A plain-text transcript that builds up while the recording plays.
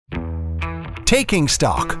Taking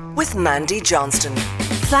Stock with Mandy Johnston.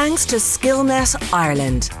 Thanks to Skillnet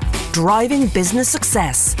Ireland, driving business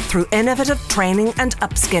success through innovative training and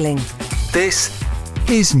upskilling. This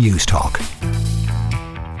is News Talk.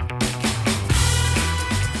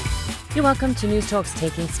 You're welcome to News Talk's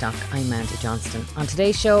Taking Stock. I'm Mandy Johnston. On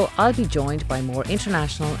today's show, I'll be joined by more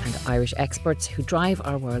international and Irish experts who drive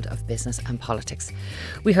our world of business and politics.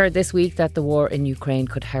 We heard this week that the war in Ukraine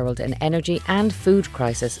could herald an energy and food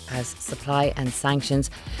crisis as supply and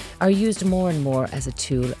sanctions are used more and more as a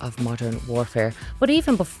tool of modern warfare. But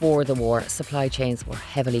even before the war, supply chains were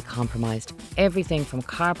heavily compromised. Everything from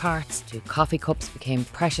car parts to coffee cups became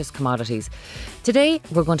precious commodities. Today,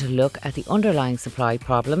 we're going to look at the underlying supply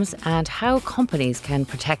problems and how companies can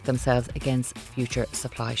protect themselves against future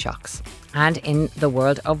supply shocks. And in the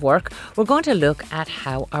world of work, we're going to look at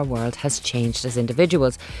how our world has changed as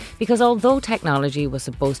individuals. Because although technology was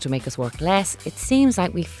supposed to make us work less, it seems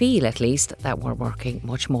like we feel, at least, that we're working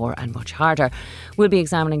much more and much harder. We'll be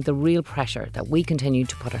examining the real pressure that we continue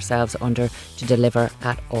to put ourselves under to deliver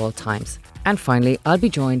at all times. And finally, I'll be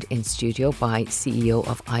joined in studio by CEO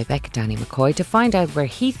of IBEC, Danny McCoy, to find out where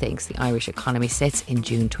he thinks the Irish economy sits in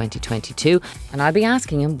June 2022. And I'll be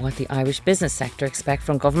asking him what the Irish business sector expect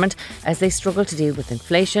from government as they struggle to deal with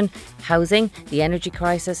inflation, housing, the energy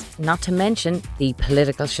crisis, not to mention the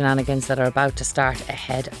political shenanigans that are about to start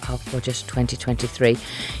ahead of Budget 2023.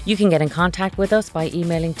 You can get in contact with us by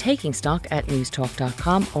emailing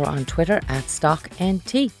takingstock@newstalk.com or on Twitter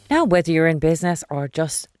 @StockNT. Now, whether you're in business or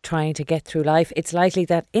just trying to get through life, it's likely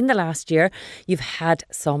that in the last year you've had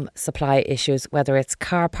some supply issues, whether it's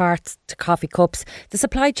car parts to coffee cups. The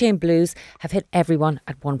supply chain blues have hit everyone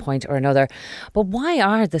at one point or another. But why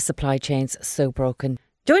are the supply chains so broken?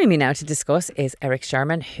 Joining me now to discuss is Eric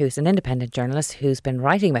Sherman, who's an independent journalist who's been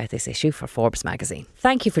writing about this issue for Forbes magazine.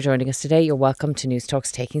 Thank you for joining us today. You're welcome to News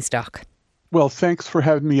Talk's Taking Stock. Well, thanks for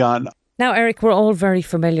having me on. Now, Eric, we're all very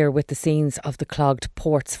familiar with the scenes of the clogged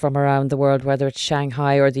ports from around the world, whether it's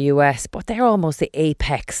Shanghai or the US, but they're almost the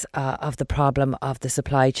apex of the problem of the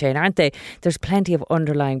supply chain, aren't they? There's plenty of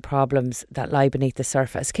underlying problems that lie beneath the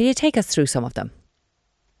surface. Can you take us through some of them?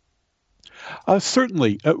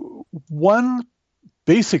 Certainly. One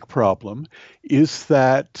basic problem is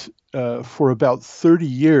that for about 30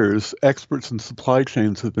 years, experts in supply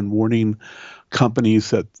chains have been warning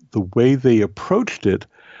companies that the way they approached it,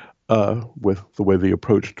 with the way they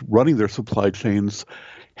approached running their supply chains,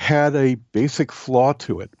 had a basic flaw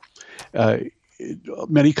to it.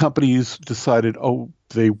 Many companies decided,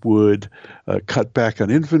 they would cut back on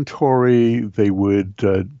inventory, they would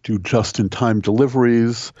do just-in-time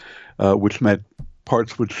deliveries, which meant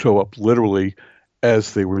parts would show up literally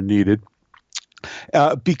as they were needed,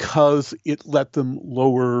 because it let them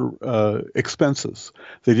lower expenses.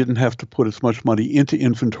 They didn't have to put as much money into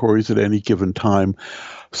inventories at any given time,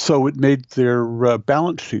 so it made their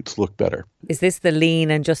balance sheets look better. Is this the lean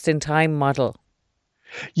and just-in-time model?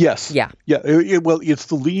 Yes. Yeah. Well, it's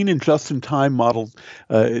the lean and just-in-time model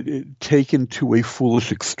taken to a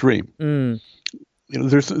foolish extreme.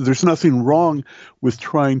 There's nothing wrong with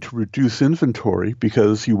trying to reduce inventory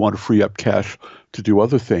because you want to free up cash to do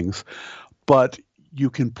other things. But you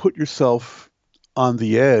can put yourself on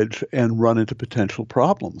the edge and run into potential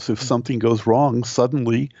problems. If something goes wrong,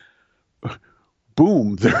 suddenly,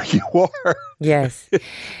 boom, there you are. Yes.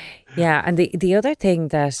 Yeah. And the other thing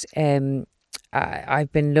that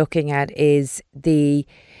I've been looking at is the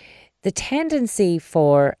tendency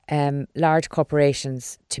for large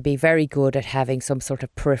corporations to be very good at having some sort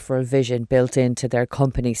of peripheral vision built into their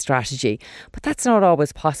company strategy. But that's not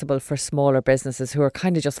always possible for smaller businesses who are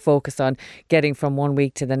kind of just focused on getting from one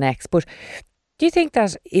week to the next. But do you think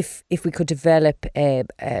that if we could develop a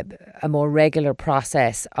more regular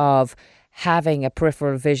process of having a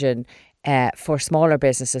peripheral vision for smaller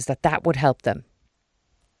businesses, that would help them?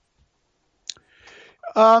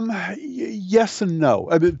 Yes and no.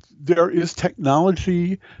 I mean, there is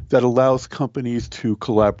technology that allows companies to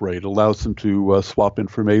collaborate, allows them to swap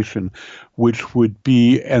information, which would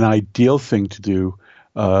be an ideal thing to do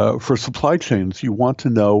for supply chains. You want to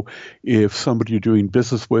know if somebody you're doing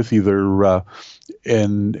business with, either a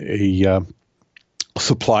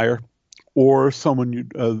supplier or someone,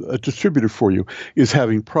 a distributor for you, is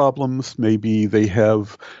having problems. Maybe they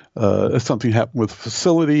have something happen with a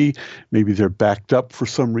facility. Maybe they're backed up for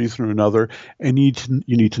some reason or another, and you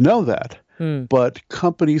need to know that. But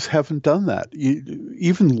companies haven't done that.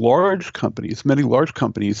 Even large companies, many large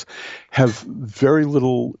companies, have very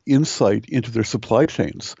little insight into their supply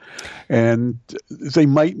chains. And they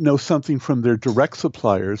might know something from their direct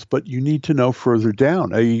suppliers, but you need to know further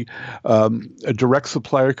down. A direct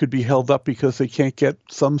supplier could be held up because they can't get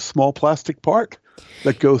some small plastic part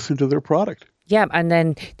that goes into their product. Yeah, and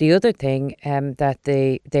then the other thing that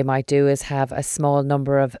they might do is have a small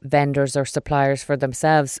number of vendors or suppliers for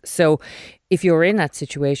themselves. So if you're in that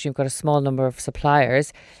situation, you've got a small number of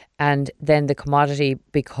suppliers, and then the commodity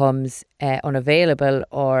becomes unavailable,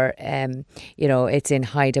 or it's in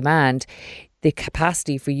high demand, the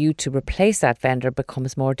capacity for you to replace that vendor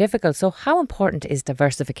becomes more difficult. So how important is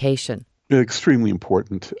diversification? Extremely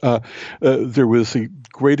important. There was a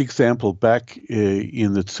great example back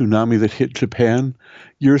in the tsunami that hit Japan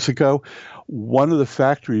years ago. One of the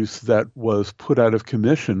factories that was put out of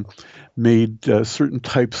commission made certain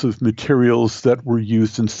types of materials that were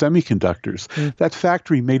used in semiconductors. That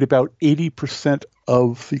factory made about 80%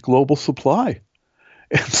 of the global supply.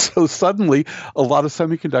 And so suddenly, a lot of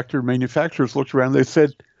semiconductor manufacturers looked around and they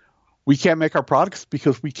said, we can't make our products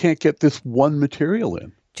because we can't get this one material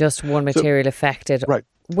in. Just one material affected. Right.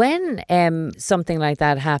 When something like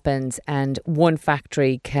that happens and one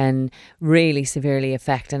factory can really severely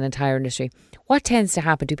affect an entire industry, what tends to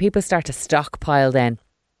happen? Do people start to stockpile then?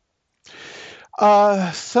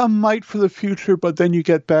 Some might for the future, but then you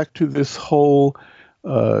get back to this whole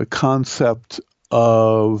concept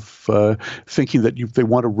of thinking that they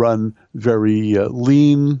want to run very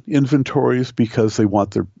lean inventories because they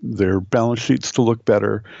want their balance sheets to look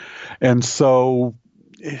better. And so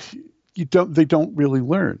they don't really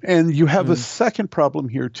learn. And you have a second problem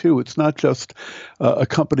here too. It's not just a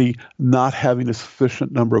company not having a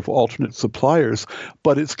sufficient number of alternate suppliers,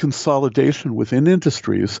 but it's consolidation within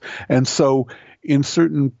industries. And so in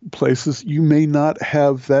certain places, you may not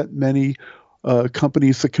have that many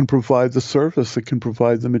companies that can provide the service, that can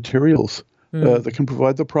provide the materials, that can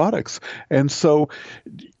provide the products. And so,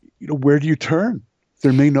 where do you turn?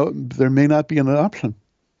 There may not be an option.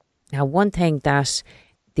 Now, one thing that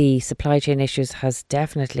the supply chain issues has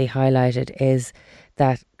definitely highlighted is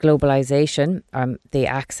that globalization, the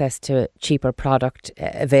access to cheaper product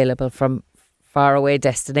available from faraway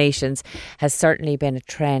destinations, has certainly been a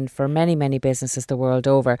trend for many, many businesses the world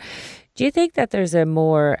over. Do you think that there's a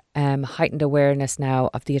more heightened awareness now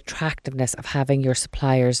of the attractiveness of having your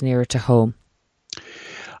suppliers nearer to home?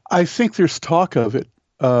 I think there's talk of it.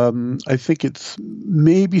 I think it's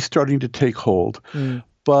maybe starting to take hold.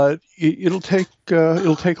 But it'll take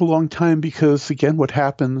a long time because, again, what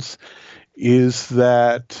happens is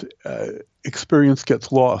that experience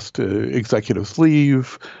gets lost. Executives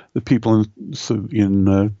leave. The people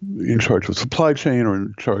in charge of supply chain or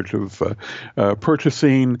in charge of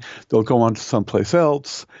purchasing, they'll go on to someplace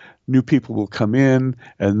else. New people will come in,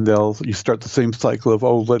 and you start the same cycle of,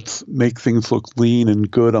 let's make things look lean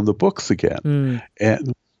and good on the books again.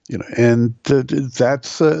 And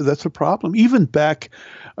that's a problem. Even back,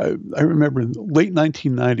 I remember in the late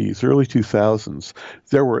 1990s, early 2000s,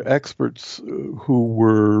 there were experts who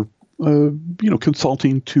were,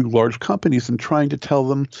 consulting to large companies and trying to tell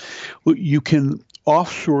them, look, you can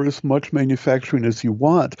offshore as much manufacturing as you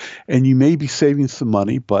want, and you may be saving some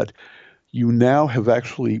money, but you now have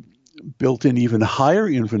actually built in even higher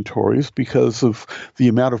inventories because of the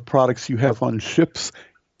amount of products you have on ships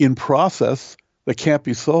in process that can't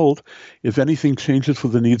be sold. If anything changes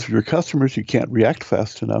with the needs of your customers, you can't react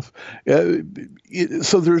fast enough.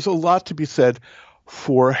 So there's a lot to be said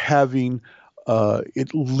for having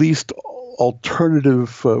at least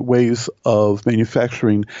alternative ways of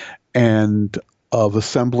manufacturing and of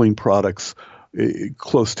assembling products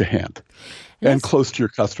close to hand and close to your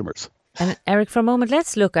customers. And Eric, for a moment,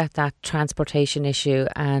 let's look at that transportation issue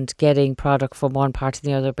and getting product from one part to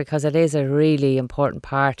the other, because it is a really important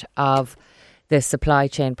part of the supply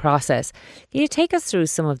chain process. Can you take us through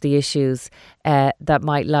some of the issues that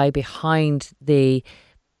might lie behind the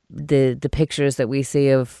pictures that we see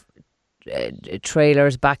of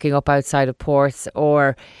trailers backing up outside of ports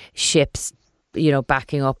or ships,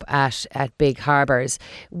 backing up at big harbours?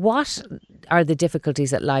 What are the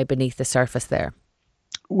difficulties that lie beneath the surface there?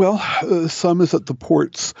 Well, some is that the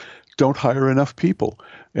ports don't hire enough people.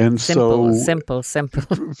 And simple.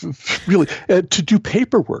 Really, to do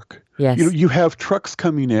paperwork. Yes. You have trucks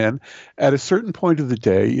coming in at a certain point of the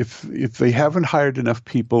day. If they haven't hired enough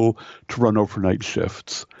people to run overnight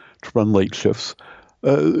shifts, to run late shifts,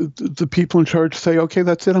 the people in charge say, okay,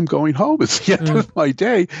 that's it, I'm going home. It's the end of my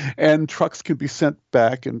day. And trucks can be sent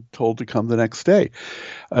back and told to come the next day.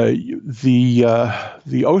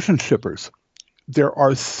 The ocean shippers, there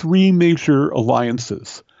are three major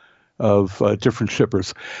alliances of different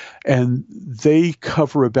shippers, and they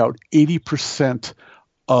cover about 80%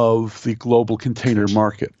 of the global container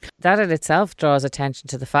market. That in itself draws attention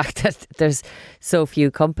to the fact that there's so few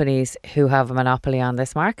companies who have a monopoly on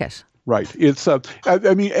this market. Right. It's I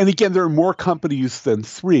mean, and again, there are more companies than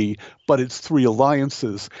three, but it's three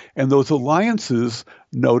alliances, and those alliances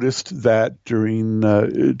noticed that during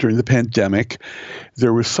the pandemic,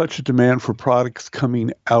 there was such a demand for products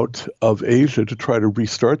coming out of Asia to try to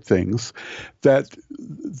restart things that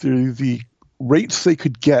the rates they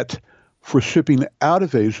could get for shipping out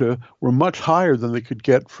of Asia were much higher than they could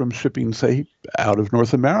get from shipping, say, out of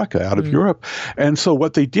North America, out of Europe. And so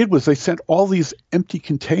what they did was they sent all these empty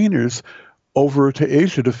containers over to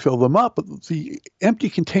Asia to fill them up. But the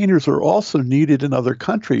empty containers are also needed in other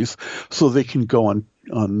countries so they can go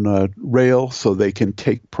on rail, so they can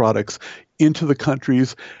take products into the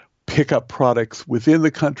countries, pick up products within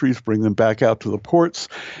the countries, bring them back out to the ports.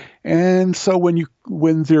 And so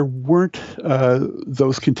when there weren't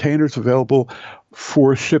those containers available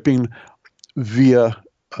for shipping via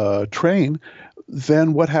train,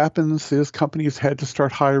 then what happens is companies had to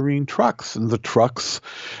start hiring trucks. And the trucks,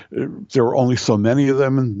 there were only so many of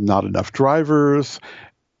them and not enough drivers.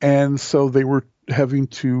 And so they were having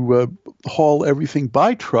to haul everything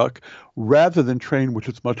by truck rather than train, which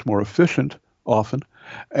is much more efficient often.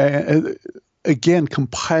 And again,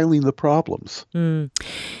 compiling the problems.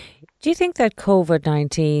 Do you think that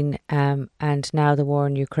COVID-19 and now the war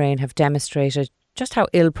in Ukraine have demonstrated just how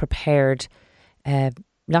ill-prepared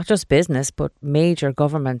not just business but major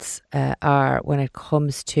governments are when it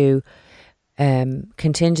comes to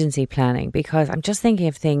contingency planning? Because I'm just thinking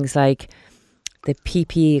of things like the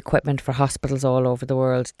PPE equipment for hospitals all over the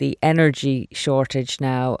world, the energy shortage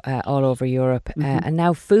now all over Europe, and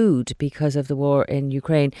now food because of the war in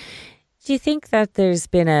Ukraine. Do you think that there's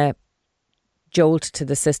been a jolt to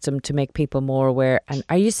the system to make people more aware? And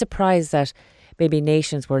are you surprised that maybe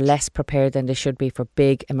nations were less prepared than they should be for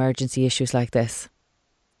big emergency issues like this?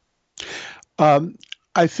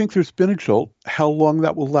 I think there's been a jolt. How long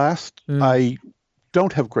that will last, I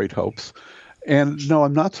don't have great hopes. And no,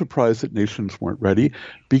 I'm not surprised that nations weren't ready,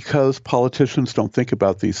 because politicians don't think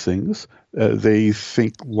about these things. They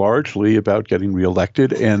think largely about getting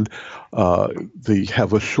reelected, and they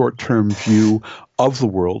have a short-term view of the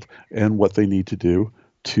world and what they need to do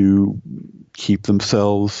to keep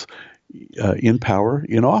themselves in power,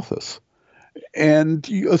 in office. And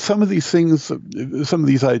some of these things, some of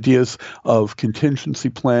these ideas of contingency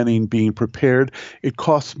planning, being prepared, it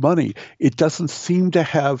costs money. It doesn't seem to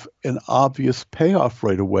have an obvious payoff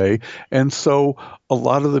right away. And so a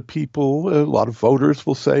lot of the people, a lot of voters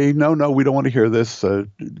will say, no, we don't want to hear this.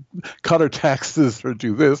 Cut our taxes or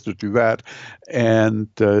do this or do that,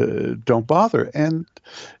 and don't bother. And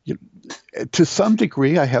to some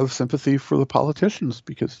degree, I have sympathy for the politicians,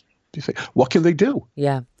 because you say, what can they do?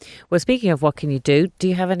 Yeah. Well, speaking of what can you do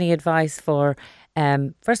you have any advice for,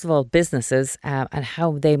 first of all, businesses and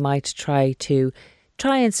how they might try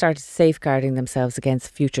and start safeguarding themselves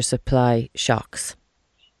against future supply shocks?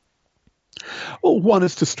 Well, one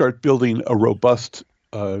is to start building a robust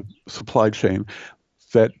supply chain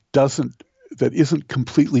that isn't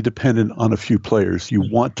completely dependent on a few players. You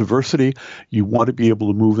want diversity. You want to be able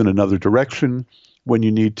to move in another direction when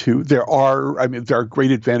you need to. There are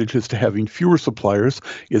great advantages to having fewer suppliers.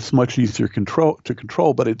 It's much easier to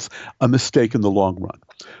control, but it's a mistake in the long run.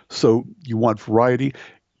 So you want variety,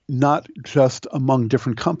 not just among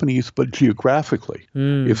different companies, but geographically.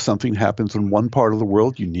 If something happens in one part of the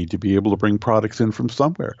world, you need to be able to bring products in from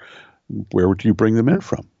somewhere. Where would you bring them in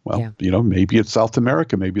from? Well, maybe it's South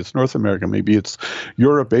America, maybe it's North America, maybe it's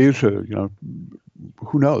Europe, Asia,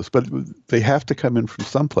 who knows? But they have to come in from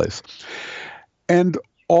someplace. And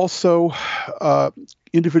also,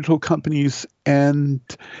 individual companies and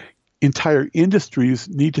entire industries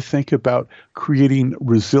need to think about creating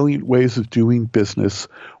resilient ways of doing business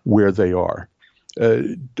where they are.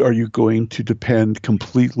 Are you going to depend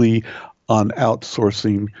completely on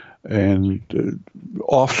outsourcing and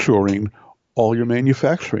offshoring all your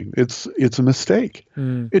manufacturing? It's a mistake.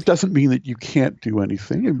 It doesn't mean that you can't do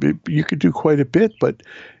anything. You could do quite a bit, but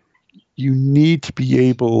you need to be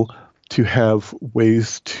able to have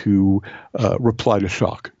ways to reply to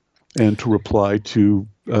shock and to reply to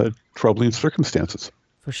troubling circumstances.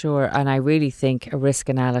 For sure. And I really think a risk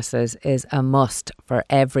analysis is a must for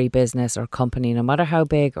every business or company, no matter how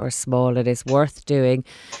big or small. It is worth doing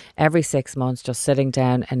every 6 months, just sitting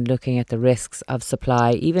down and looking at the risks of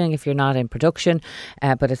supply, even if you're not in production.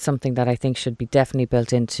 But it's something that I think should be definitely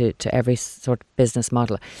built into every sort of business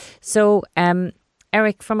model. So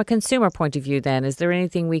Eric, from a consumer point of view then, is there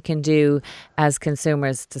anything we can do as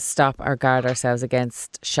consumers to stop or guard ourselves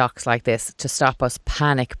against shocks like this, to stop us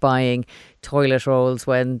panic buying toilet rolls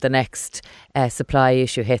when the next supply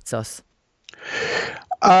issue hits us?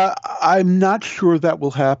 I'm not sure that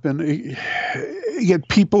will happen. Yet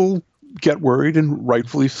people get worried, and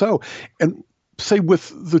rightfully so. And say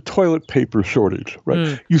with the toilet paper shortage,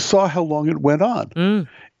 right? You saw how long it went on.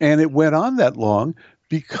 And it went on that long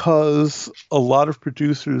because a lot of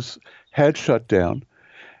producers had shut down.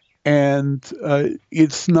 And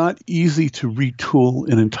it's not easy to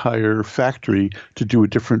retool an entire factory to do a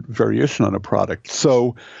different variation on a product.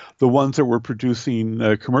 So the ones that were producing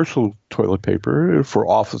commercial toilet paper for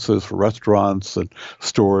offices, for restaurants and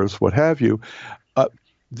stores, what have you,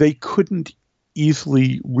 they couldn't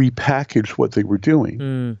easily repackage what they were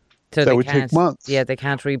doing. So that would take months. Yeah, they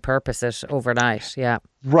can't repurpose it overnight. Yeah.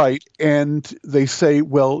 Right. And they say,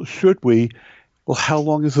 well, should we? Well, how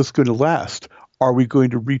long is this going to last? Are we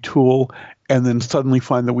going to retool and then suddenly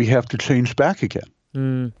find that we have to change back again?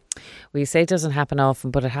 Well, you say it doesn't happen often,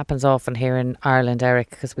 but it happens often here in Ireland,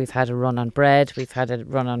 Eric, because we've had a run on bread. We've had a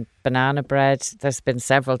run on banana bread. There's been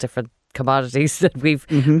several different commodities that we've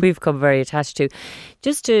come very attached to.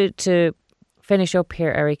 Just to finish up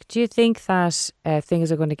here, Eric, do you think that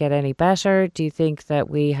things are going to get any better? Do you think that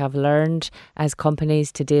we have learned as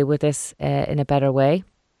companies to deal with this in a better way?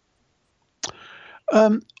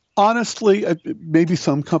 Honestly, maybe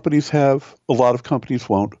some companies have. A lot of companies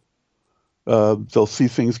won't. They'll see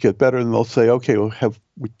things get better and they'll say, okay,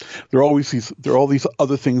 there are all these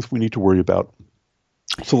other things we need to worry about.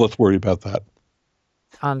 So let's worry about that.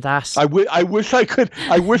 On that, I wish I could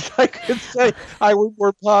say I was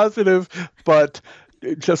more positive, but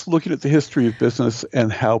just looking at the history of business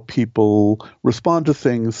and how people respond to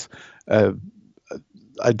things,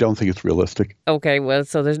 I don't think it's realistic. Okay, well,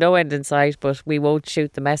 so there's no end in sight, but we won't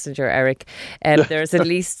shoot the messenger, Eric. There's at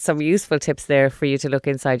least some useful tips there for you to look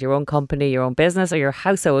inside your own company, your own business or your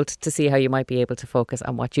household to see how you might be able to focus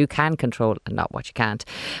on what you can control and not what you can't.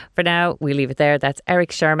 For now, we leave it there. That's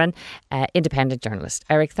Eric Sherman, independent journalist.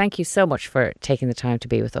 Eric, thank you so much for taking the time to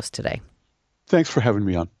be with us today. Thanks for having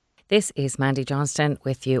me on. This is Mandy Johnston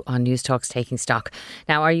with you on Newstalk's Taking Stock.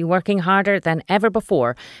 Now, are you working harder than ever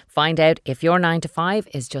before? Find out if your 9 to 5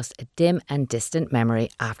 is just a dim and distant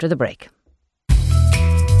memory after the break.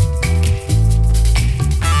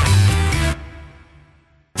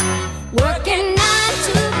 Working 9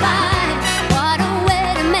 to 5, what a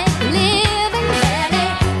way to make a living. Barely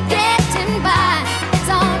getting by, it's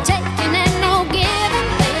all taking and no giving.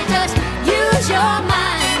 They just use your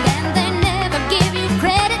mind and they never give you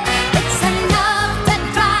credit. It's enough to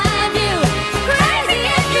drive you crazy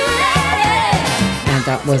if you're ready. And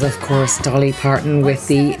that was, of course, Dolly Parton with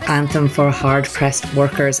the anthem for hard-pressed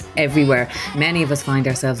workers everywhere. Many of us find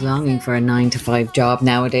ourselves longing for a 9 to 5 job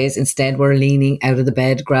nowadays. Instead, we're leaning out of the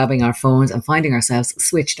bed, grabbing our phones and finding ourselves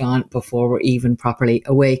switched on before we're even properly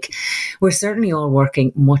awake. We're certainly all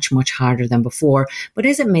working much, much harder than before, but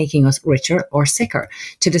is it making us richer or sicker?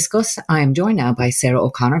 To discuss, I am joined now by Sarah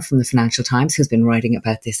O'Connor from the Financial Times, who's been writing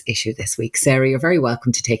about this issue this week. Sarah, you're very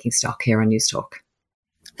welcome to Taking Stock here on Newstalk.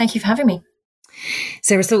 Thank you for having me.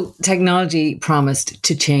 Sarah, so technology promised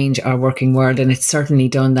to change our working world, and it's certainly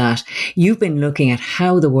done that. You've been looking at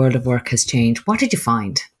how the world of work has changed. What did you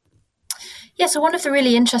find? Yeah, so one of the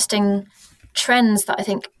really interesting trends that I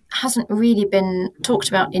think hasn't really been talked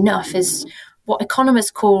about enough is what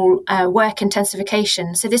economists call work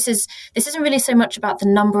intensification. So this isn't really so much about the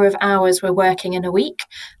number of hours we're working in a week,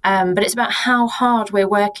 but it's about how hard we're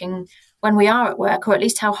working when we are at work, or at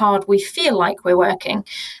least how hard we feel like we're working.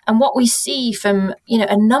 And what we see from,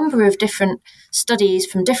 a number of different studies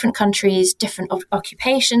from different countries, different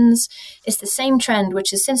occupations, is the same trend,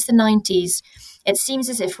 which is since the 90s, it seems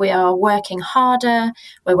as if we are working harder,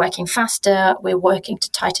 we're working faster, we're working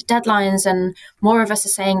to tighter deadlines, and more of us are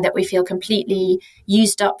saying that we feel completely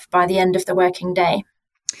used up by the end of the working day.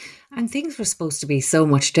 And things were supposed to be so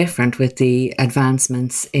much different with the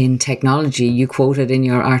advancements in technology. You quoted in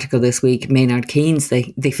your article this week Maynard Keynes,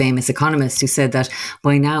 the famous economist, who said that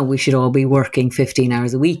by now we should all be working 15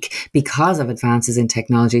 hours a week because of advances in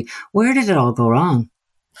technology. Where did it all go wrong?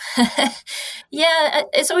 Yeah,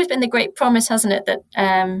 it's always been the great promise, hasn't it,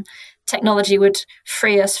 that technology would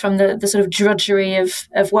free us from the sort of drudgery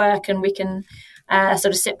of work, and we can sort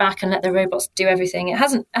of sit back and let the robots do everything. It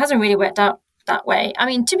hasn't really worked out that way. I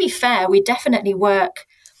mean, to be fair, we definitely work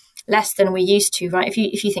less than we used to, right?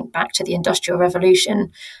 If you think back to the Industrial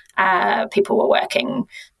Revolution, People were working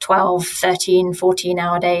 12, 13,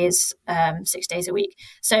 14-hour days, 6 days a week.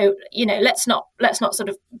 So, let's not sort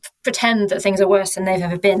of pretend that things are worse than they've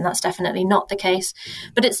ever been. That's definitely not the case.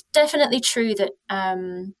 But it's definitely true that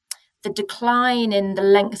the decline in the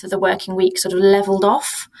length of the working week sort of leveled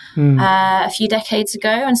off a few decades ago.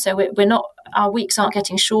 And so our weeks aren't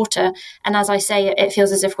getting shorter. And as I say, it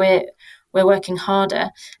feels as if we're working harder.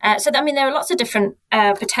 So, there are lots of different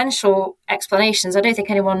potential explanations. I don't think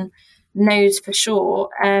anyone knows for sure.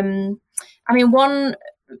 One,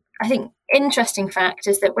 I think, interesting fact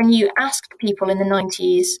is that when you asked people in the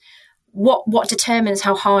 90s what determines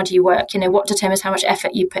how hard you work, what determines how much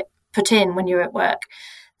effort you put in when you're at work,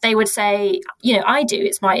 they would say, I do.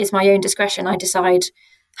 It's my own discretion. I decide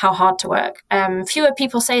how hard to work. Fewer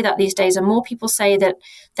people say that these days, and more people say that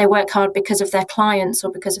they work hard because of their clients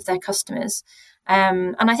or because of their customers.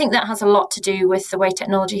 And I think that has a lot to do with the way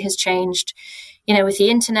technology has changed. With the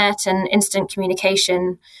internet and instant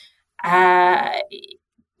communication,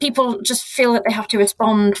 people just feel that they have to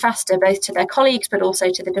respond faster, both to their colleagues, but also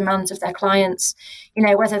to the demands of their clients.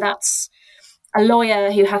 Whether that's a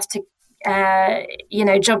lawyer who has to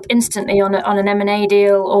jump instantly on an M&A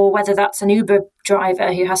deal, or whether that's an Uber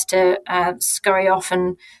driver who has to scurry off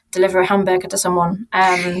and deliver a hamburger to someone.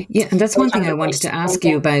 And that's one thing I wanted to ask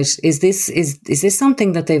you about. Is this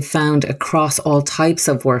something that they've found across all types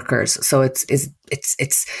of workers? So it's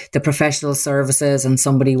the professional services and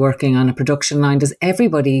somebody working on a production line. Does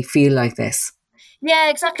everybody feel like this?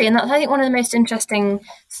 Yeah, exactly. And that's, I think, one of the most interesting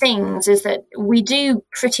things is that we do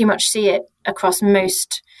pretty much see it across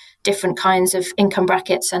most different kinds of income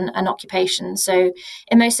brackets and occupations. So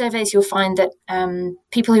in most surveys, you'll find that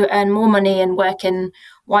people who earn more money and work in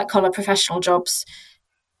white-collar professional jobs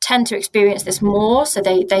tend to experience this more. So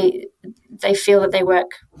they feel that they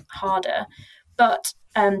work harder. But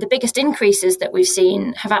the biggest increases that we've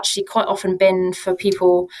seen have actually quite often been for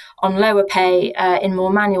people on lower pay in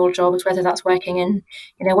more manual jobs, whether that's working in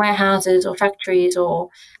warehouses or factories, or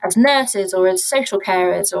as nurses or as social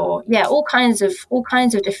carers, or all kinds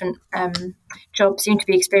of different jobs seem to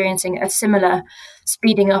be experiencing a similar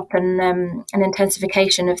speeding up and an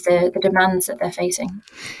intensification of the demands that they're facing.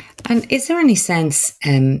 And is there any sense,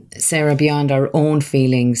 Sarah, beyond our own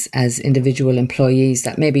feelings as individual employees,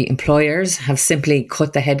 that maybe employers have simply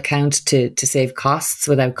cut the headcount to save costs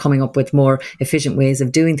without coming up with more efficient ways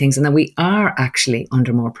of doing things, and that we are actually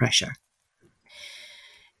under more pressure?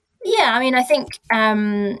 Yeah, I think,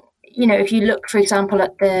 if you look, for example,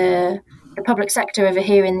 at the public sector over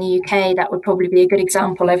here in the UK, that would probably be a good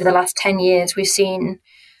example. Over the last 10 years, we've seen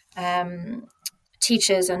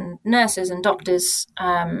teachers and nurses and doctors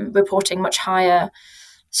reporting much higher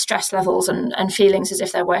stress levels and feelings as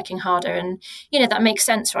if they're working harder. And, that makes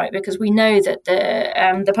sense, right? Because we know that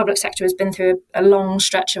the public sector has been through a long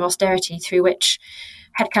stretch of austerity through which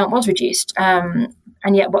headcount was reduced.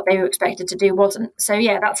 And yet what they were expected to do wasn't. So,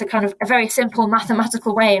 that's a kind of a very simple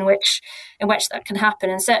mathematical way in which that can happen.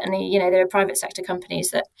 And certainly, there are private sector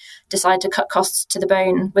companies that decide to cut costs to the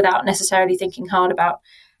bone without necessarily thinking hard about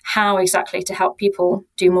how exactly to help people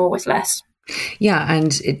do more with less. Yeah,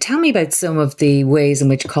 and tell me about some of the ways in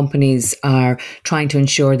which companies are trying to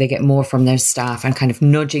ensure they get more from their staff and kind of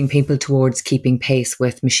nudging people towards keeping pace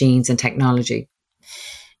with machines and technology.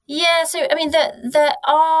 Yeah, so there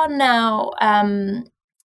are now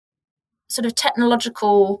sort of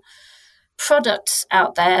technological products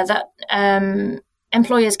out there that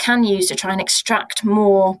employers can use to try and extract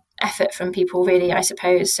more effort from people, really, I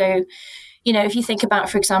suppose. So, if you think about,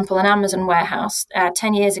 for example, an Amazon warehouse,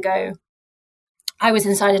 10 years ago, I was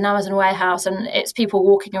inside an Amazon warehouse and it's people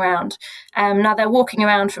walking around. Now they're walking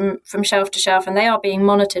around from shelf to shelf and they are being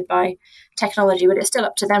monitored by technology, but it's still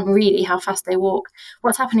up to them really how fast they walk.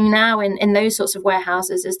 What's happening now in those sorts of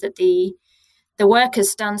warehouses is that the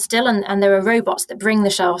workers stand still and there are robots that bring the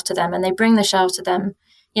shelves to them, and they bring the shelves to them,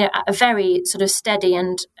 at a very sort of steady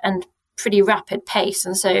and pretty rapid pace.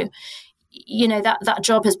 And so, that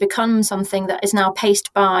job has become something that is now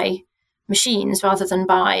paced by machines rather than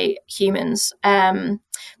by humans.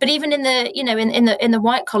 But even in the in the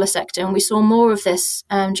white collar sector, and we saw more of this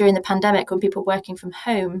during the pandemic when people were working from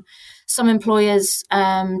home, some employers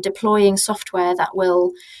deploying software that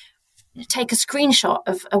will take a screenshot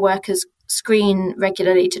of a worker's screen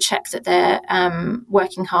regularly to check that they're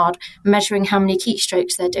working hard, measuring how many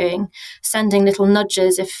keystrokes they're doing, sending little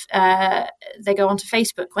nudges if they go onto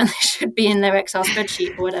Facebook when they should be in their Excel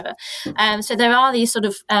spreadsheet or whatever. So there are these sort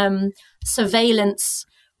of surveillance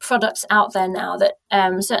products out there now that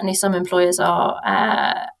certainly some employers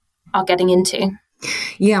are getting into.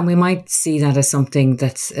 Yeah, and we might see that as something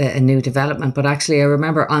that's a new development. But actually, I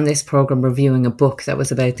remember on this programme reviewing a book that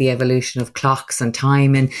was about the evolution of clocks and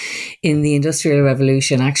time. And in the Industrial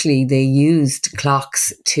Revolution, actually, they used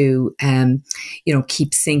clocks to,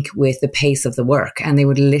 keep sync with the pace of the work. And they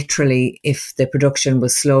would literally, if the production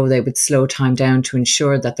was slow, they would slow time down to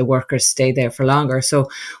ensure that the workers stayed there for longer. So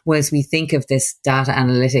as we think of this, data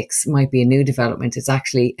analytics might be a new development. It's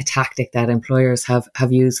actually a tactic that employers have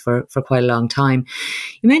used for quite a long time.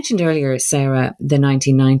 You mentioned earlier, Sarah, the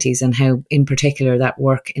 1990s and how in particular that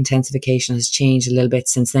work intensification has changed a little bit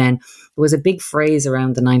since then. There was a big phrase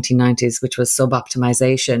around the 1990s, which was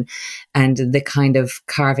sub-optimization, and the kind of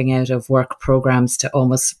carving out of work programs to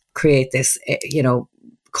almost create this,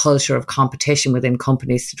 culture of competition within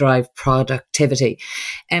companies to drive productivity.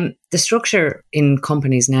 The structure in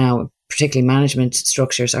companies now, particularly management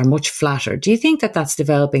structures, are much flatter. Do you think that that's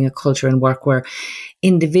developing a culture in work where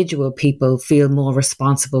individual people feel more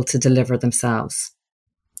responsible to deliver themselves?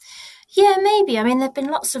 Yeah, maybe. I mean, there have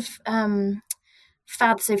been lots of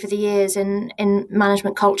fads over the years in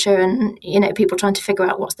management culture, and people trying to figure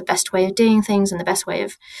out what's the best way of doing things and the best way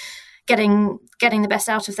of getting the best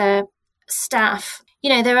out of their staff.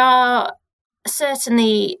 There are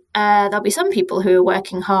certainly there'll be some people who are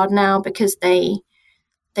working hard now because they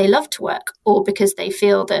love to work, or because they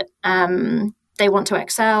feel that they want to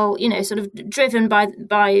excel, sort of driven by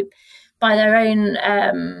their own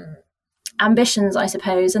ambitions, I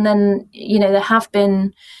suppose. And then, there have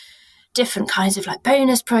been different kinds of like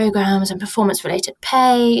bonus programs and performance related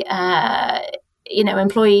pay,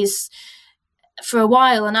 employees for a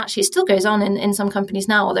while, and actually it still goes on in some companies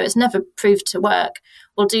now, although it's never proved to work,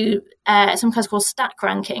 will do sometimes called stack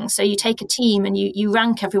ranking. So you take a team and you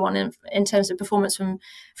rank everyone in terms of performance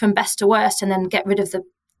from best to worst, and then get rid of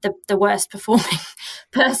the worst performing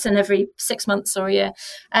person every 6 months or a year.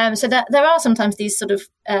 So that there are sometimes these sort of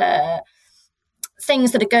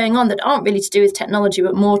things that are going on that aren't really to do with technology,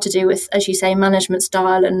 but more to do with, as you say, management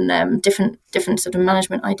style and different sort of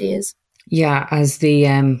management ideas. Yeah, as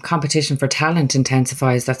the competition for talent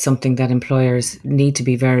intensifies, that's something that employers need to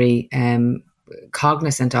be very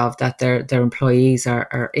cognizant of, that their employees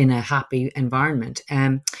are in a happy environment.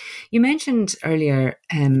 You mentioned earlier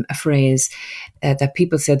a phrase that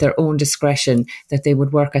people said their own discretion, that they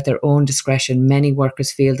would work at their own discretion. Many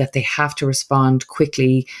workers feel that they have to respond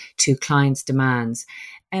quickly to clients' demands.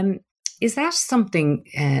 Is that something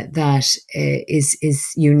that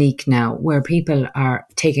is unique now, where people are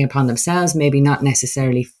taking upon themselves, maybe not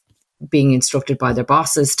necessarily being instructed by their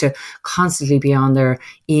bosses, to constantly be on their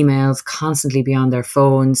emails, constantly be on their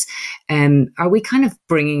phones? Are we kind of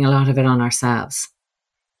bringing a lot of it on ourselves?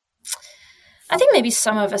 I think maybe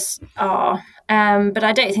some of us are, but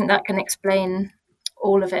I don't think that can explain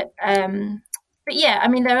all of it. But yeah, I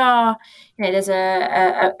mean, there are, there's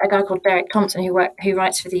a guy called Derek Thompson who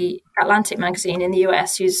writes for the Atlantic magazine in the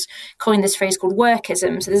US, who's coined this phrase called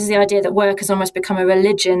workism. So this is the idea that work has almost become a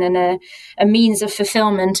religion and a means of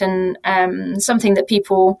fulfillment, and something that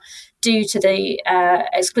people do to the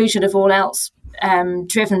exclusion of all else,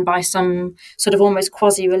 driven by some sort of almost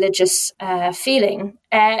quasi-religious feeling.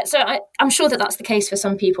 So I'm sure that that's the case for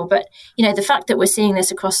some people, but the fact that we're seeing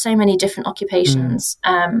this across so many different occupations,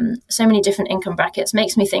 so many different income brackets,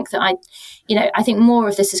 makes me think that I think more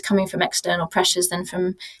of this is coming from external pressures than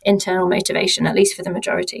from internal motivation, at least for the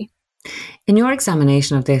majority. In your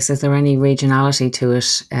examination of this, is there any regionality to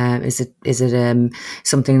it? Is it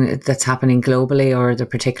something that's happening globally, or are there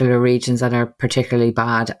particular regions that are particularly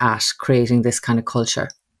bad at creating this kind of culture?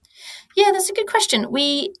 Yeah, that's a good question.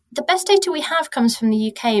 The best data we have comes from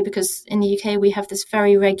the UK, because in the UK we have this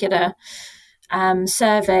very regular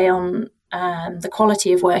survey on the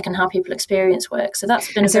quality of work and how people experience work. So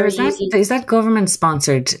that's been very easy. Is that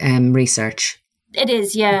government-sponsored research? It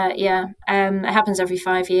is, yeah. It happens every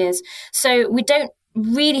 5 years. So we don't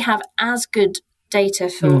really have as good data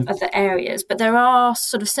for other areas, but there are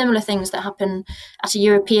sort of similar things that happen at a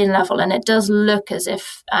European level, and it does look as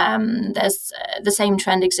if there's the same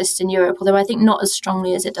trend exists in Europe, although I think not as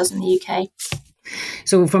strongly as it does in the UK.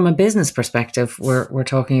 So from a business perspective, we're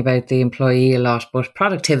talking about the employee a lot, but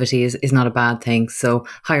productivity is not a bad thing. So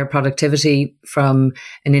higher productivity from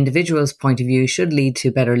an individual's point of view should lead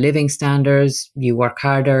to better living standards. You work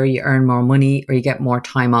harder, you earn more money, or you get more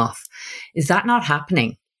time off. Is that not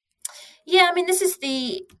happening? Yeah, I mean, this is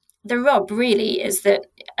the rub, really, is that,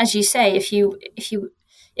 as you say,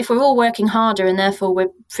 if we're all working harder and therefore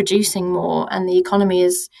we're producing more and the economy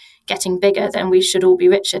is getting bigger, then we should all be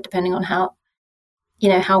richer, depending on how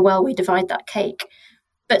well we divide that cake.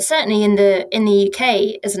 But certainly in the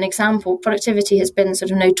UK, as an example, productivity has been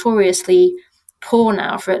sort of notoriously poor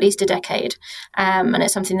now for at least a decade. And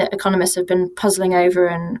it's something that economists have been puzzling over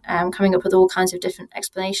and coming up with all kinds of different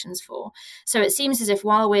explanations for. So it seems as if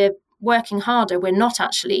while we're working harder, we're not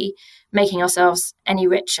actually making ourselves any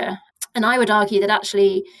richer. And I would argue that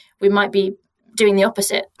actually we might be doing the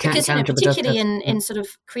opposite. Because particularly in sort of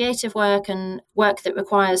creative work and work that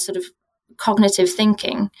requires sort of cognitive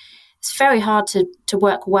thinking, it's very hard to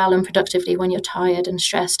work well and productively when you're tired and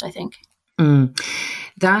stressed, I think.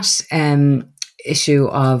 That issue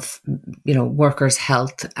of, workers'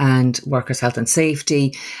 health and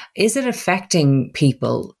safety, is it affecting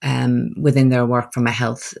people within their work from a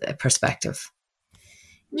health perspective?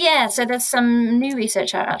 Yeah, so there's some new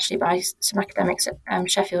research out actually by some academics at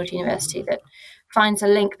Sheffield University that finds a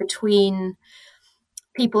link between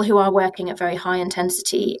people who are working at very high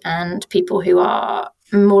intensity and people who are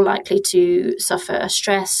more likely to suffer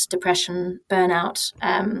stress, depression, burnout,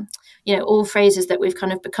 all phrases that we've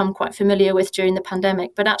kind of become quite familiar with during the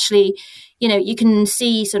pandemic. But actually, you can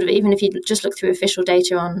see sort of, even if you just look through official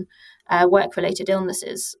data on work-related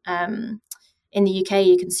illnesses, in the UK,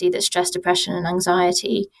 you can see that stress, depression and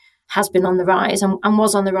anxiety has been on the rise and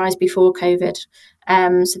was on the rise before COVID.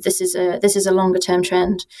 So this is a longer-term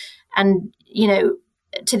trend. And,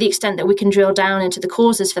 to the extent that we can drill down into the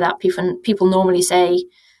causes for that, people normally say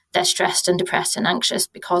they're stressed and depressed and anxious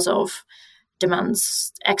because of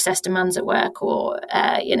excess demands at work, or,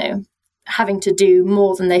 having to do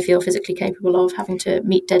more than they feel physically capable of, having to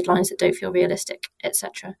meet deadlines that don't feel realistic,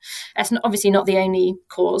 etc. That's obviously not the only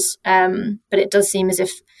cause, but it does seem as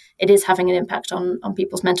if it is having an impact on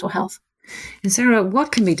people's mental health. And Sarah,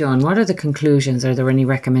 what can be done? What are the conclusions? Are there any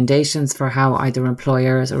recommendations for how either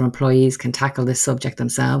employers or employees can tackle this subject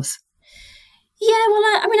themselves? Yeah, well,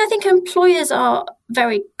 I think employers are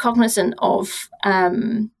very cognizant of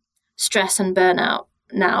stress and burnout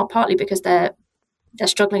now, partly because they're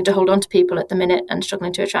struggling to hold on to people at the minute and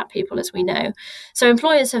struggling to attract people, as we know. So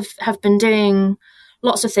employers have been doing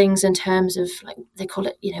lots of things in terms of, like, they call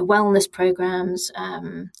it, wellness programs,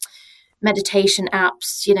 meditation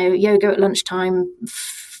apps, yoga at lunchtime,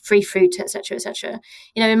 free fruit, etc., etc.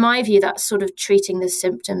 In my view, that's sort of treating the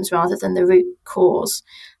symptoms rather than the root cause.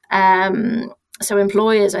 So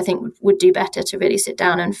employers, I think, would do better to really sit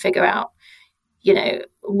down and figure out,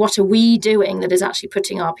 what are we doing that is actually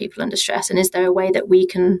putting our people under stress? And is there a way that we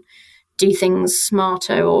can do things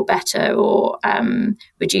smarter or better, or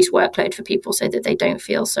reduce workload for people so that they don't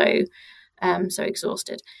feel so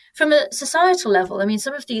exhausted? From a societal level,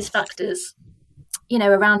 some of these factors,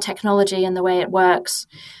 around technology and the way it works,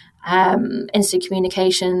 instant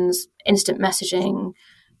communications, instant messaging,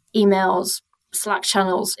 emails, Slack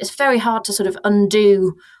channels, it's very hard to sort of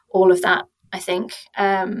undo all of that, I think.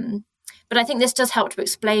 But I think this does help to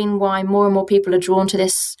explain why more and more people are drawn to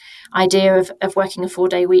this idea of working a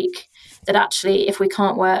 4-day week, that actually if we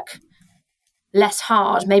can't work less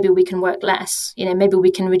hard, maybe we can work less, maybe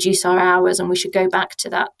we can reduce our hours, and we should go back to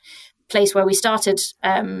that place where we started,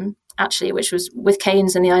 actually, which was with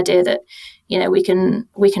Keynes and the idea that, we can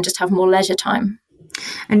just have more leisure time.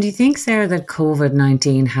 And do you think, Sarah, that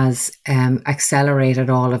COVID-19 has accelerated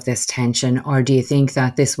all of this tension, or do you think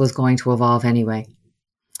that this was going to evolve anyway?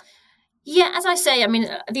 Yeah, as I say,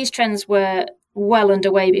 these trends were well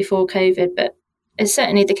underway before COVID, but it's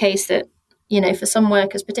certainly the case that, for some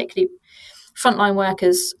workers, particularly frontline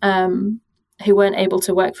workers who weren't able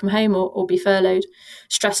to work from home or be furloughed,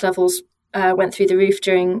 stress levels went through the roof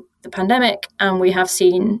during the pandemic, and we have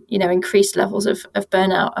seen, increased levels of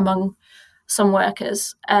burnout among some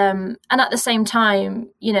workers. And at the same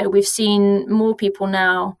time, we've seen more people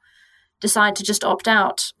now decide to just opt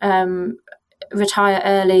out, retire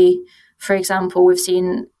early. For example, we've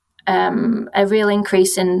seen a real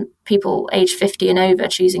increase in people aged 50 and over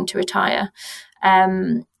choosing to retire.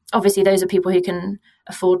 Obviously, those are people who can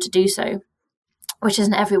afford to do so, which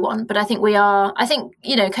isn't everyone. But I think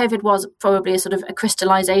COVID was probably a sort of a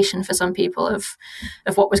crystallization for some people of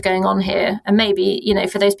what was going on here. And maybe,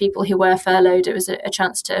 for those people who were furloughed, it was a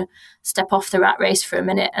chance to step off the rat race for a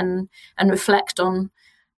minute and reflect on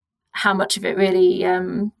how much of it really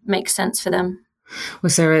makes sense for them. Well,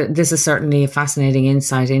 Sarah, this is certainly a fascinating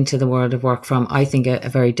insight into the world of work from, I think, a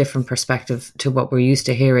very different perspective to what we're used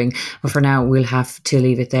to hearing. But for now, we'll have to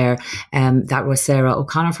leave it there. That was Sarah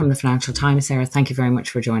O'Connor from the Financial Times. Sarah, thank you very much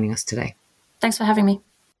for joining us today. Thanks for having me.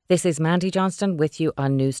 This is Mandy Johnston with you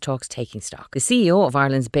on News Talk's Taking Stock. The CEO of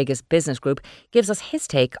Ireland's biggest business group gives us his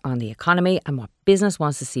take on the economy and what business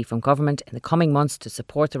wants to see from government in the coming months to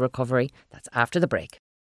support the recovery. That's after the break.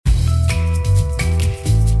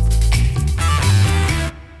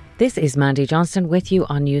 This is Mandy Johnston with you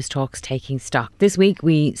on News Talks Taking Stock. This week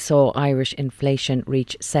we saw Irish inflation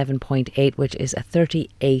reach 7.8, which is a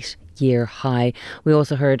 38-year high. We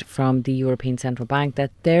also heard from the European Central Bank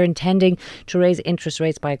that they're intending to raise interest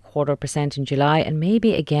rates by 0.25% in July, and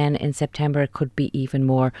maybe again in September. It could be even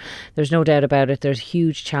more. There's no doubt about it. There's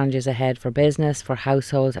huge challenges ahead for business, for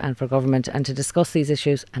households and for government. And to discuss these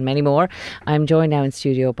issues and many more, I'm joined now in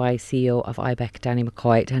studio by CEO of IBEC, Danny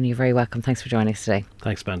McCoy. Danny, you're very welcome. Thanks for joining us today.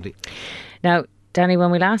 Thanks, Mandy. Now, Danny,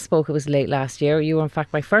 when we last spoke, it was late last year. You were in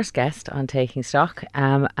fact my first guest on Taking Stock,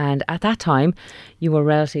 and at that time you were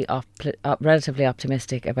relatively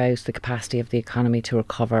optimistic about the capacity of the economy to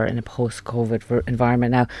recover in a post-COVID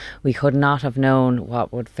environment. Now, we could not have known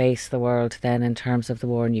what would face the world then in terms of the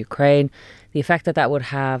war in Ukraine, the effect that would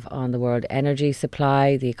have on the world energy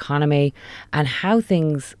supply, the economy, and how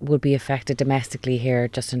things would be affected domestically here,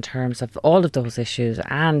 just in terms of all of those issues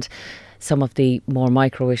and some of the more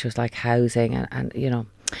micro issues like housing and you know.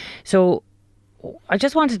 So I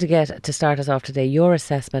just wanted to get to start us off today your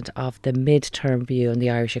assessment of the mid-term view on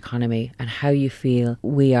the Irish economy and how you feel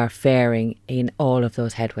we are faring in all of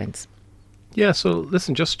those headwinds. Yeah, so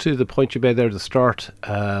listen, just to the point you made there at the start,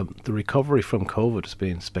 the recovery from COVID has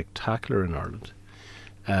been spectacular in Ireland.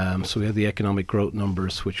 So we have the economic growth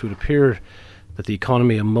numbers, which would appear that the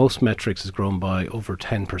economy on most metrics has grown by over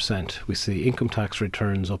 10%. We see income tax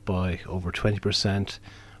returns up by over 20%.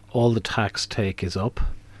 All the tax take is up.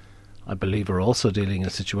 I believe we're also dealing in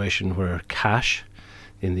a situation where cash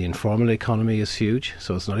in the informal economy is huge,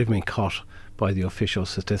 so it's not even being caught by the official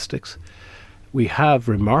statistics. We have,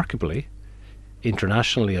 remarkably,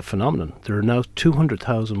 internationally a phenomenon. There are now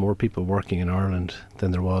 200,000 more people working in Ireland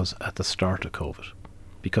than there was at the start of COVID,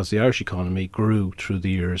 because the Irish economy grew through the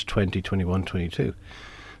years 2021, 22.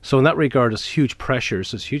 So in that regard, there's huge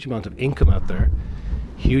pressures, there's a huge amount of income out there,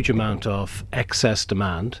 huge amount of excess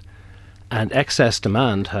demand. And excess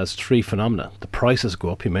demand has three phenomena. The prices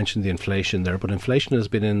go up, you mentioned the inflation there, but inflation has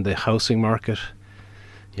been in the housing market,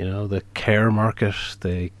 you know, the care market,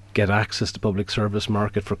 the get access to public service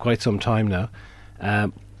market for quite some time now.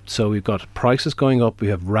 So we've got prices going up, we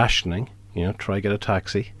have rationing, you know, try get a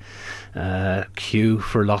taxi, queue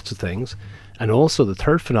for lots of things. And also the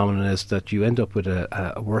third phenomenon is that you end up with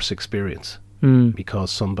a worse experience because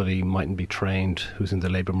somebody mightn't be trained who's in the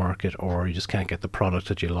labour market, or you just can't get the product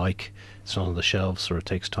that you like. It's not on the shelves, or it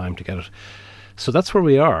takes time to get it. So that's where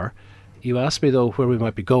we are. You asked me though where we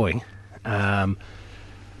might be going. I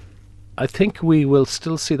think we will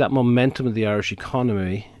still see that momentum of the Irish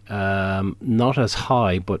economy, not as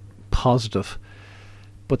high but positive.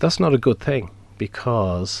 But that's not a good thing,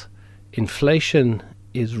 because inflation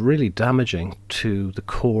is really damaging to the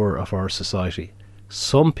core of our society.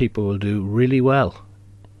 Some people will do really well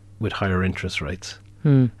with higher interest rates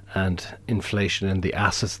and inflation in the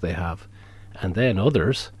assets they have. And then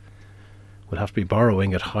others will have to be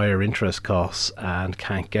borrowing at higher interest costs and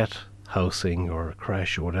can't get housing or a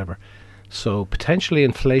creche or whatever. So potentially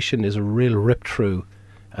inflation is a real rip through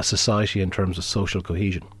a society in terms of social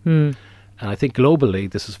cohesion. And I think globally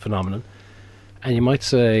this is a phenomenon. And you might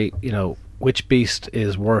say, you know, which beast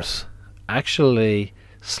is worse? Actually,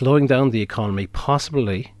 slowing down the economy,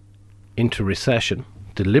 possibly into recession,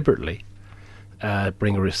 deliberately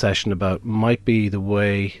bring a recession about, might be the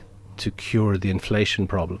way to cure the inflation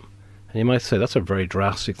problem. And you might say that's a very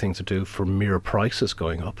drastic thing to do for mere prices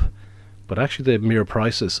going up. But actually the mere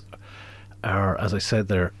prices are, as I said,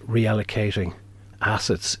 they're reallocating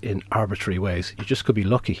assets in arbitrary ways. You just could be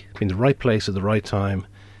lucky, be in the right place at the right time.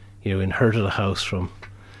 You inherited a house from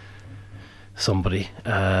somebody,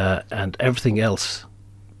 and everything else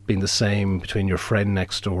being the same between your friend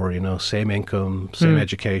next door, you know, same income, same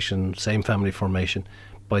education, same family formation.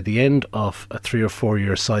 By the end of a 3 or 4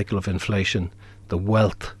 year cycle of inflation, the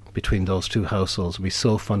wealth between those two households will be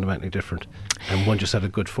so fundamentally different, and one just had a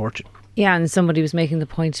good fortune. Yeah, and somebody was making the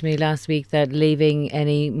point to me last week that leaving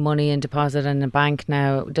any money in deposit in a bank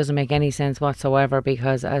now doesn't make any sense whatsoever,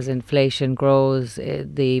 because as inflation grows,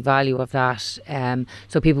 the value of that,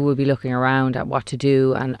 so people will be looking around at what to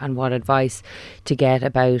do and what advice to get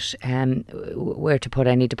about where to put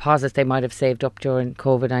any deposits they might have saved up during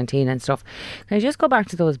COVID-19 and stuff. Can I just go back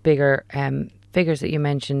to those bigger figures that you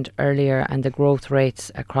mentioned earlier and the growth rates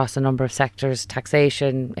across a number of sectors,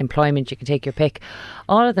 taxation, employment, you can take your pick.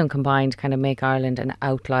 All of them combined kind of make Ireland an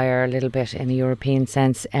outlier a little bit in a European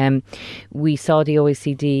sense. We saw the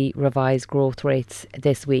OECD revise growth rates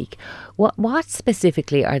this week. What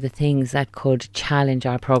specifically are the things that could challenge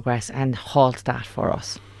our progress and halt that for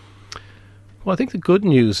us? Well, I think the good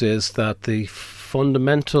news is that the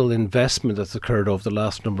fundamental investment that's occurred over the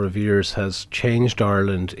last number of years has changed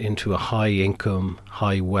Ireland into a high income,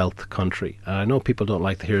 high wealth country. And I know people don't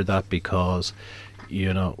like to hear that because,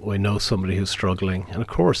 we know somebody who's struggling. And of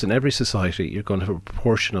course, in every society, you're going to have a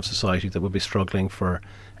proportion of society that will be struggling for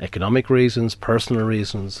economic reasons, personal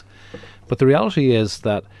reasons. But the reality is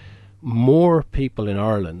that more people in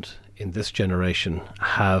Ireland in this generation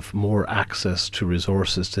have more access to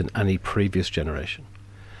resources than any previous generation.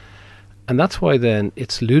 And that's why then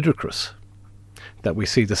it's ludicrous that we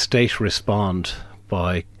see the state respond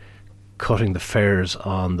by cutting the fares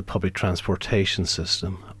on the public transportation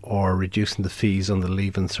system, or reducing the fees on the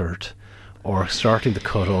Leave Cert, or starting to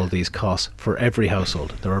cut all these costs for every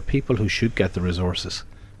household. There are people who should get the resources,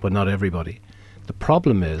 but not everybody. The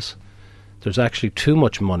problem is there's actually too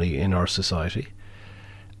much money in our society,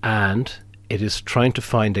 and it is trying to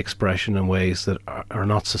find expression in ways that are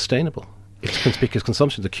not sustainable. It's conspicuous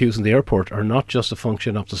consumption. The queues in the airport are not just a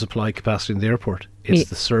function of the supply capacity in the airport. It's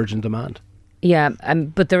the surge in demand. Yeah,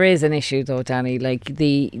 but there is an issue though, Danny. Like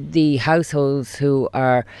the households who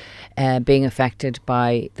are being affected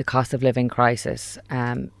by the cost of living crisis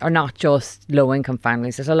are not just low income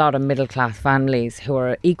families. There's a lot of middle class families who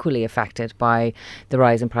are equally affected by the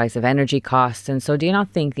rise in price of energy costs. And so do you not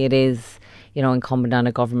think it is, incumbent on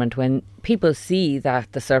a government, when people see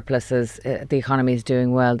that the surpluses, the economy is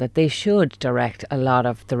doing well, that they should direct a lot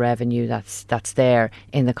of the revenue that's there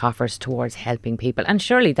in the coffers towards helping people? And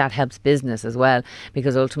surely that helps business as well,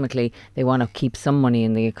 because ultimately they want to keep some money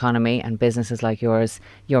in the economy, and businesses like yours,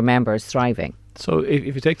 your members, thriving. So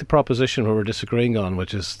if you take the proposition where we're disagreeing on,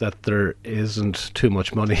 which is that there isn't too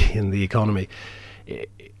much money in the economy,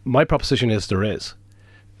 my proposition is there is.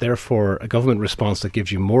 Therefore, a government response that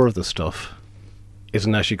gives you more of the stuff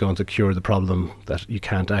isn't actually going to cure the problem that you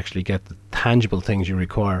can't actually get the tangible things you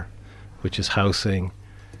require, which is housing,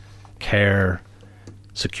 care,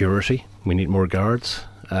 security. We need more guards.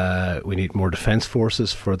 We need more defence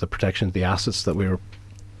forces for the protection of the assets that we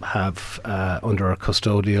have under our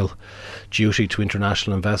custodial duty to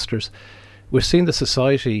international investors. We're seeing the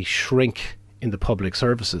society shrink in the public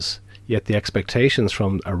services, yet the expectations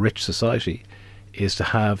from a rich society is to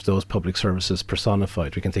have those public services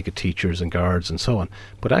personified. We can think of teachers and guards and so on.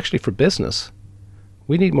 But actually for business,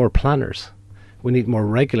 we need more planners. We need more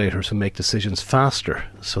regulators who make decisions faster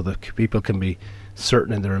so that people can be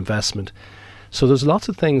certain in their investment. So there's lots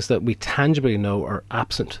of things that we tangibly know are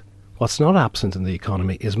absent. What's not absent in the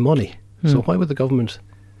economy is money. So why would the government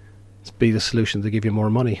be the solution to give you more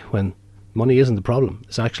money when money isn't the problem?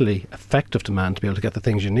 It's actually effective demand to be able to get the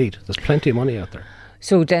things you need. There's plenty of money out there.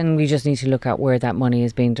 So then we just need to look at where that money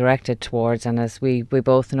is being directed towards. And as we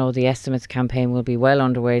both know, the estimates campaign will be well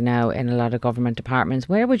underway now in a lot of government departments.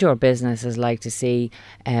 Where would your businesses like to see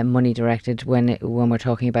money directed when we're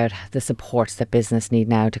talking about the supports that business need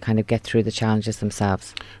now to kind of get through the challenges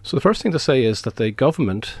themselves? So the first thing to say is that the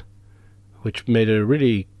government, which made a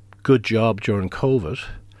really good job during COVID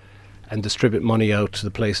and distribute money out to the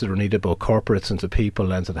places that are needed, both corporates and to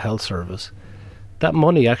people and to the health service, that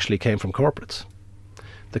money actually came from corporates.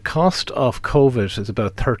 The cost of COVID is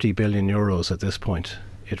about 30 billion euros at this point.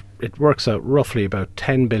 It works out roughly about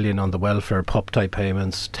 10 billion on the welfare PUP type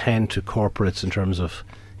payments, 10 to corporates in terms of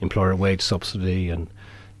employer wage subsidy and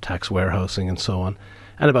tax warehousing and so on,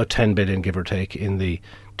 and about 10 billion, give or take, in the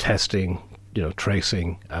testing,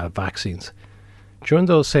 tracing, vaccines. During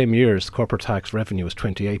those same years, corporate tax revenue was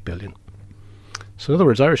 28 billion. So in other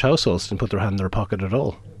words, Irish households didn't put their hand in their pocket at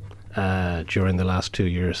all during the last 2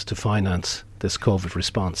 years to finance this COVID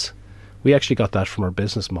response. We actually got that from our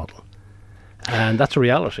business model. And that's a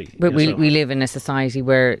reality. But we live in a society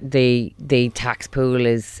where the tax pool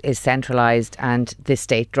is centralised and the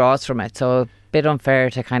state draws from it. So a bit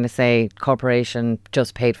unfair to kind of say corporation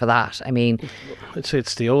just paid for that. I mean,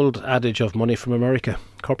 it's the old adage of money from America.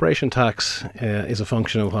 Corporation tax is a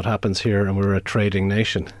function of what happens here, and we're a trading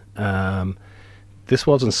nation. This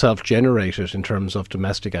wasn't self-generated in terms of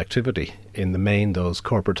domestic activity, in the main, those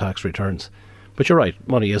corporate tax returns. But you're right,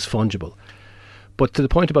 money is fungible. But to the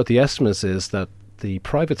point about the estimates is that the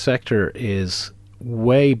private sector is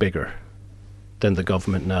way bigger than the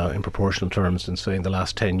government now in proportional terms in, say, in the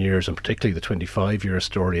last 10 years, and particularly the 25-year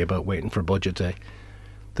story about waiting for budget day.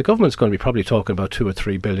 The government's going to be probably talking about 2 or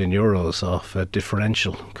 3 billion euros of a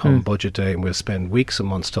differential come budget day, and we'll spend weeks and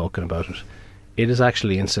months talking about it. It is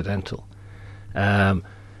actually incidental.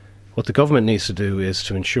 What the government needs to do is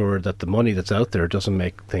to ensure that the money that's out there doesn't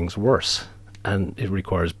make things worse. And it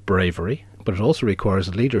requires bravery, but it also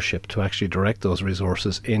requires leadership to actually direct those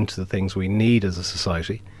resources into the things we need as a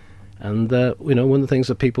society. And, one of the things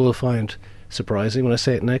that people will find surprising when I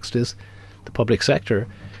say it next is the public sector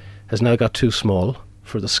has now got too small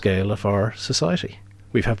for the scale of our society.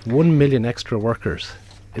 We've had 1 million extra workers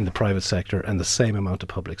in the private sector and the same amount of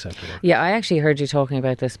public sector work. Yeah, I actually heard you talking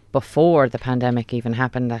about this before the pandemic even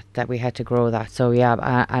happened, that we had to grow that. So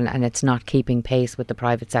yeah, and it's not keeping pace with the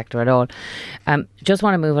private sector at all. Just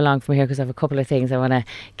want to move along from here because I have a couple of things I want to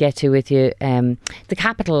get to with you. The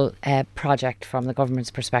capital project from the government's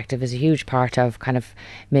perspective is a huge part of kind of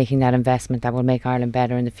making that investment that will make Ireland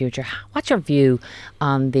better in the future. What's your view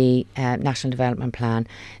on the National Development Plan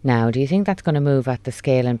now? Do you think that's going to move at the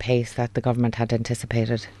scale and pace that the government had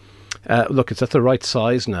anticipated? Look, it's at the right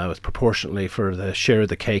size now. It's proportionately for the share of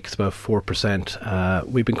the cake. It's about 4%.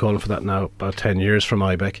 We've been calling for that now about 10 years from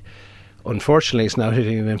IBEC. Unfortunately, it's now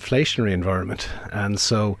hitting an inflationary environment. And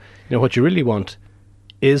so, what you really want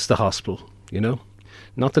is the hospital,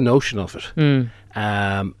 not the notion of it.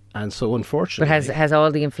 And so, unfortunately... But has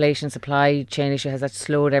all the inflation supply chain issue, has that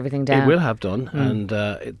slowed everything down? It will have done. And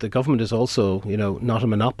the government is also, not a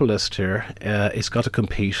monopolist here. It's got to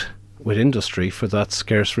compete with industry for that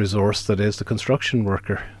scarce resource that is the construction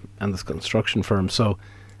worker and the construction firm. So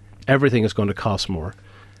everything is going to cost more.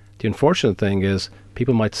 The unfortunate thing is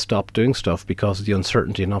people might stop doing stuff because of the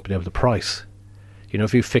uncertainty of not being able to price.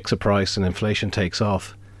 If you fix a price and inflation takes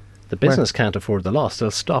off, the business can't afford the loss.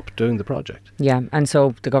 They'll stop doing the project. Yeah, and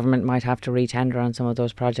so the government might have to re-tender on some of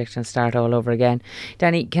those projects and start all over again.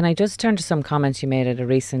 Danny, can I just turn to some comments you made at a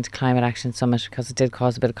recent Climate Action Summit, because it did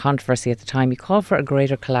cause a bit of controversy at the time. You called for a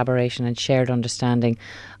greater collaboration and shared understanding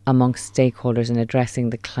amongst stakeholders in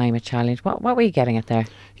addressing the climate challenge. What were you getting at there?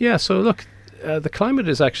 Yeah, so look, the climate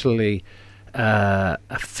is actually a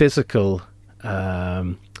physical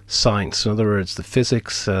science. In other words, the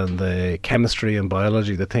physics and the chemistry and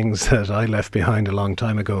biology, the things that I left behind a long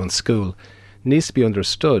time ago in school, needs to be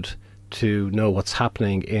understood to know what's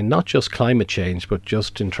happening in not just climate change, but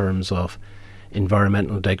just in terms of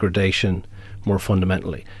environmental degradation more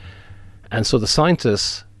fundamentally. And so the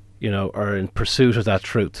scientists, are in pursuit of that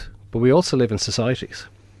truth. But we also live in societies.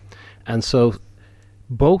 And so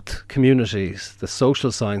both communities, the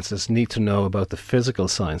social sciences, need to know about the physical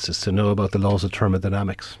sciences to know about the laws of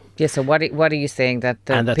thermodynamics. Yeah, so what are you saying? That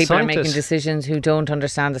people are making decisions who don't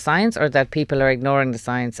understand the science, or that people are ignoring the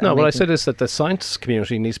science? No, what I said is that the science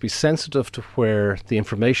community needs to be sensitive to where the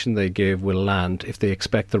information they give will land if they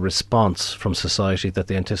expect the response from society that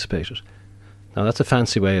they anticipated. Now, that's a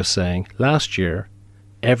fancy way of saying last year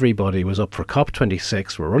everybody was up for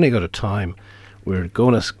COP26. We're running out of time. We're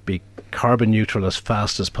going to be carbon neutral as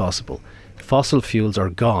fast as possible. Fossil fuels are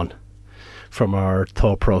gone from our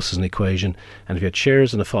thought process and equation, and if you had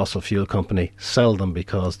shares in a fossil fuel company, sell them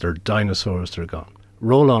because they're dinosaurs, they're gone.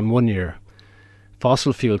 Roll on 1 year.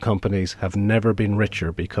 Fossil fuel companies have never been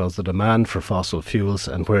richer because the demand for fossil fuels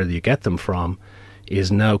and where you get them from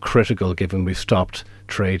is now critical, given we've stopped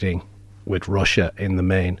trading with Russia in the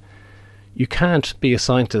main. You can't be a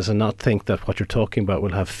scientist and not think that what you're talking about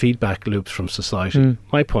will have feedback loops from society.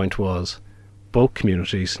 My point was both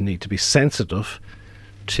communities need to be sensitive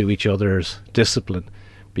to each other's discipline,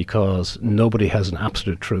 because nobody has an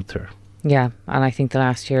absolute truth here. Yeah, and I think the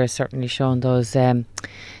last year has certainly shown those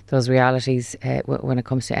realities when it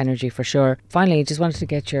comes to energy, for sure. Finally, just wanted to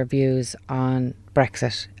get your views on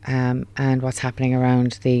Brexit and what's happening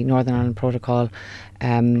around the Northern Ireland Protocol,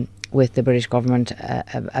 with the British government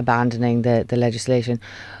abandoning the legislation.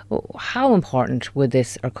 How important would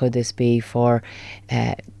this or could this be for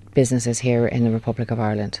businesses here in the Republic of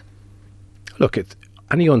Ireland? Look,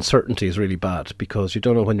 any uncertainty is really bad, because you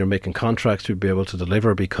don't know when you're making contracts you'll be able to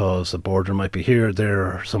deliver, because the border might be here, there,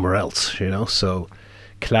 or somewhere else, So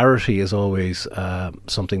clarity is always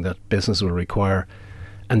something that business will require,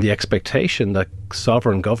 and the expectation that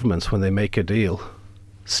sovereign governments, when they make a deal,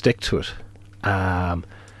 stick to it.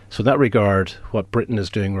 So in that regard, what Britain is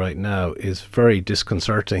doing right now is very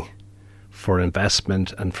disconcerting for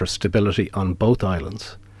investment and for stability on both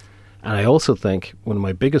islands. And I also think one of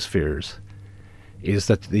my biggest fears is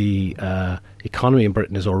that the economy in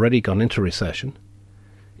Britain has already gone into recession.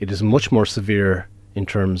 It is much more severe in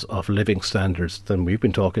terms of living standards than we've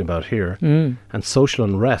been talking about here. And social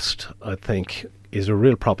unrest, I think, is a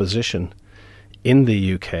real proposition in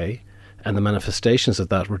the UK. And the manifestations of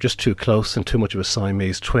that were just too close and too much of a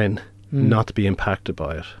Siamese twin not to be impacted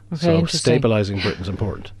by it. Okay, so stabilising Britain's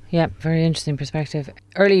important. Yeah, very interesting perspective.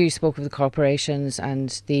 Earlier you spoke of the corporations,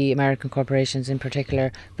 and the American corporations in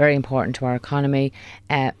particular, very important to our economy.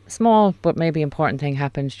 Small but maybe important thing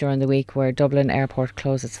happened during the week where Dublin Airport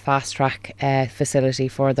closed its fast track facility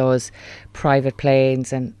for those private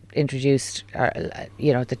planes and introduced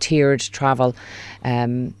the tiered travel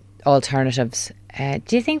alternatives.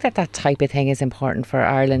 Do you think that type of thing is important for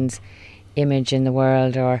Ireland's image in the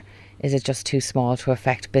world, or is it just too small to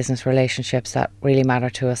affect business relationships that really matter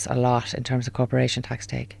to us a lot in terms of corporation tax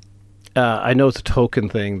take? I know it's a token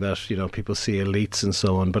thing that, you know, people see elites and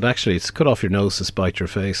so on, but actually it's cut off your nose to spite your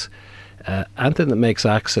face. Anything that makes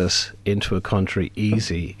access into a country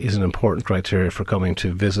easy is an important criteria for coming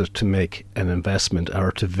to visit, to make an investment,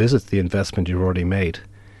 or to visit the investment you've already made.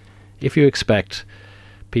 If you expect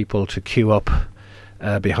people to queue up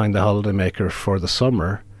behind the holidaymaker for the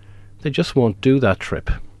summer, they just won't do that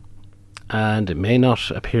trip. And it may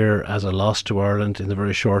not appear as a loss to Ireland in the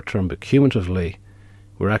very short term, but cumulatively,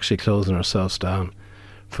 we're actually closing ourselves down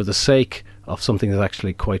for the sake of something that's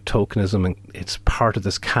actually quite tokenism, and it's part of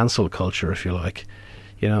this cancel culture, if you like.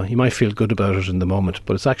 You know, you might feel good about it in the moment,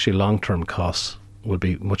 but it's actually long-term costs will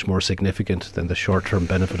be much more significant than the short-term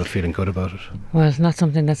benefit of feeling good about it. Well, it's not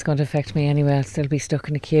something that's going to affect me anyway. I'll still be stuck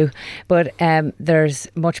in a queue. But there's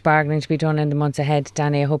much bargaining to be done in the months ahead.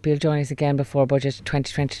 Danny, I hope you'll join us again before Budget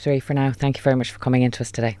 2023. For now, thank you very much for coming into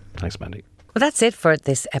us today. Thanks, Mandy. Well, that's it for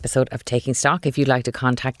this episode of Taking Stock. If you'd like to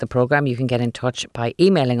contact the programme, you can get in touch by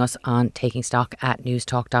emailing us on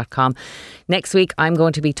takingstock@newstalk.com. Next week, I'm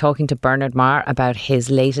going to be talking to Bernard Marr about his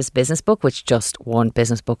latest business book, which just won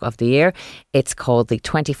Business Book of the Year. It's called The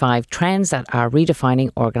 25 Trends That Are Redefining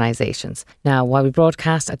Organisations. Now, while we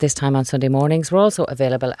broadcast at this time on Sunday mornings, we're also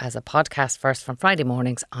available as a podcast first from Friday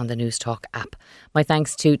mornings on the Newstalk app. My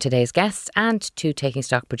thanks to today's guests and to Taking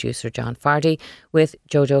Stock producer John Fardy, with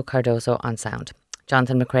Jojo Cardozo on sound.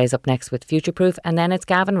 Jonathan McRae's up next with Future Proof, and then it's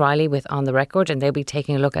Gavin Riley with On the Record, and they'll be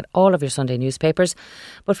taking a look at all of your Sunday newspapers.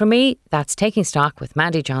 But for me, that's Taking Stock with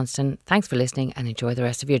Mandy Johnston. Thanks for listening and enjoy the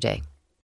rest of your day.